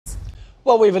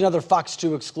Well, we have another Fox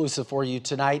 2 exclusive for you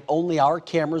tonight. Only our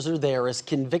cameras are there as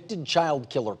convicted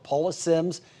child killer Paula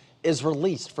Sims is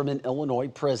released from an Illinois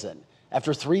prison.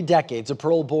 After 3 decades, a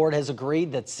parole board has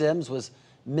agreed that Sims was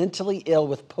mentally ill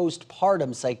with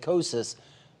postpartum psychosis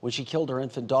when she killed her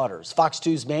infant daughters. Fox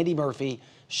 2's Mandy Murphy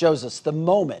shows us the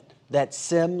moment that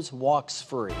Sims walks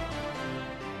free.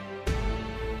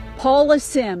 Paula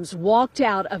Sims walked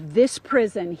out of this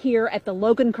prison here at the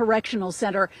Logan Correctional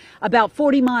Center about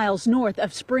 40 miles north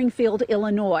of Springfield,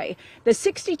 Illinois. The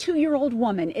 62-year-old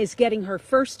woman is getting her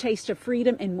first taste of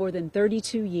freedom in more than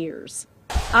 32 years.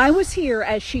 I was here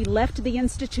as she left the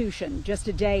institution just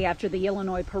a day after the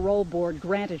Illinois Parole Board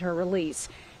granted her release.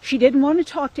 She didn't want to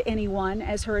talk to anyone,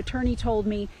 as her attorney told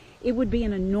me it would be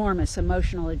an enormous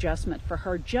emotional adjustment for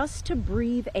her just to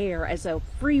breathe air as a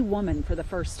free woman for the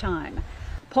first time.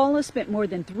 Paula spent more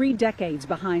than 3 decades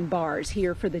behind bars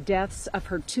here for the deaths of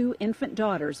her 2 infant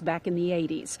daughters back in the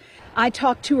 80s. I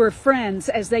talked to her friends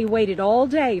as they waited all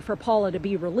day for Paula to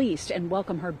be released and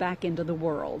welcome her back into the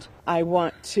world. I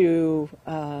want to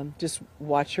just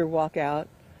watch her walk out,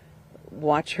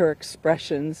 watch her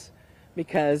expressions,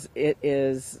 because it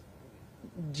is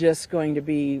just going to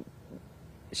be,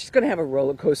 she's going to have a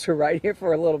roller coaster ride here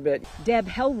for a little bit. Deb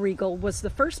Hellriegel was the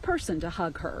first person to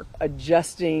hug her.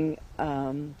 Adjusting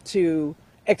to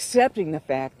accepting the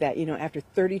fact that, you know, after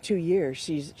 32 years,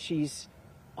 she's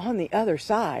on the other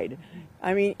side.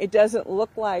 I mean, it doesn't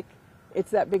look like it's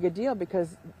that big a deal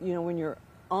because, you know, when you're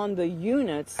on the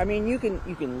units, I mean, you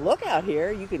can look out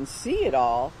here, you can see it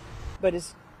all, but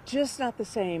it's just not the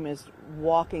same as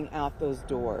walking out those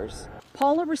doors.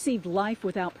 Paula received life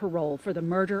without parole for the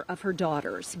murder of her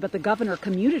daughters, but the governor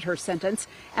commuted her sentence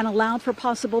and allowed for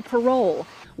possible parole.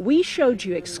 We showed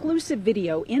you exclusive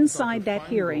video inside that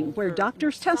hearing where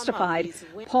doctors testified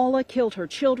Paula killed her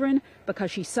children because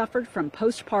she suffered from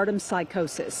postpartum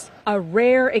psychosis, a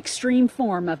rare extreme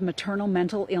form of maternal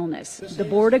mental illness. The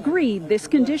board agreed this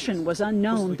condition was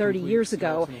unknown 30 years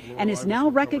ago and is now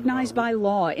recognized by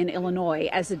law in Illinois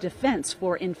as a defense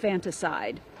for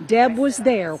infanticide. Deb was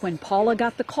there when Paula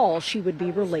got the call she would be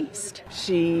released.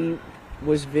 She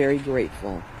was very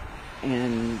grateful,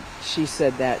 and she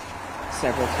said that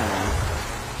several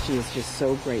times. She is just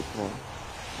so grateful,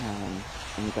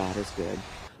 and God is good.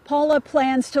 Paula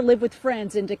plans to live with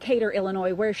friends in Decatur,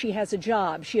 Illinois, where she has a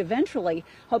job. She eventually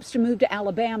hopes to move to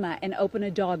Alabama and open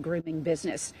a dog grooming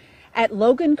business. At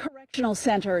Logan Correctional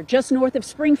Center, just north of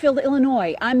Springfield,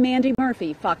 Illinois, I'm Mandy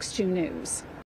Murphy, Fox 2 News.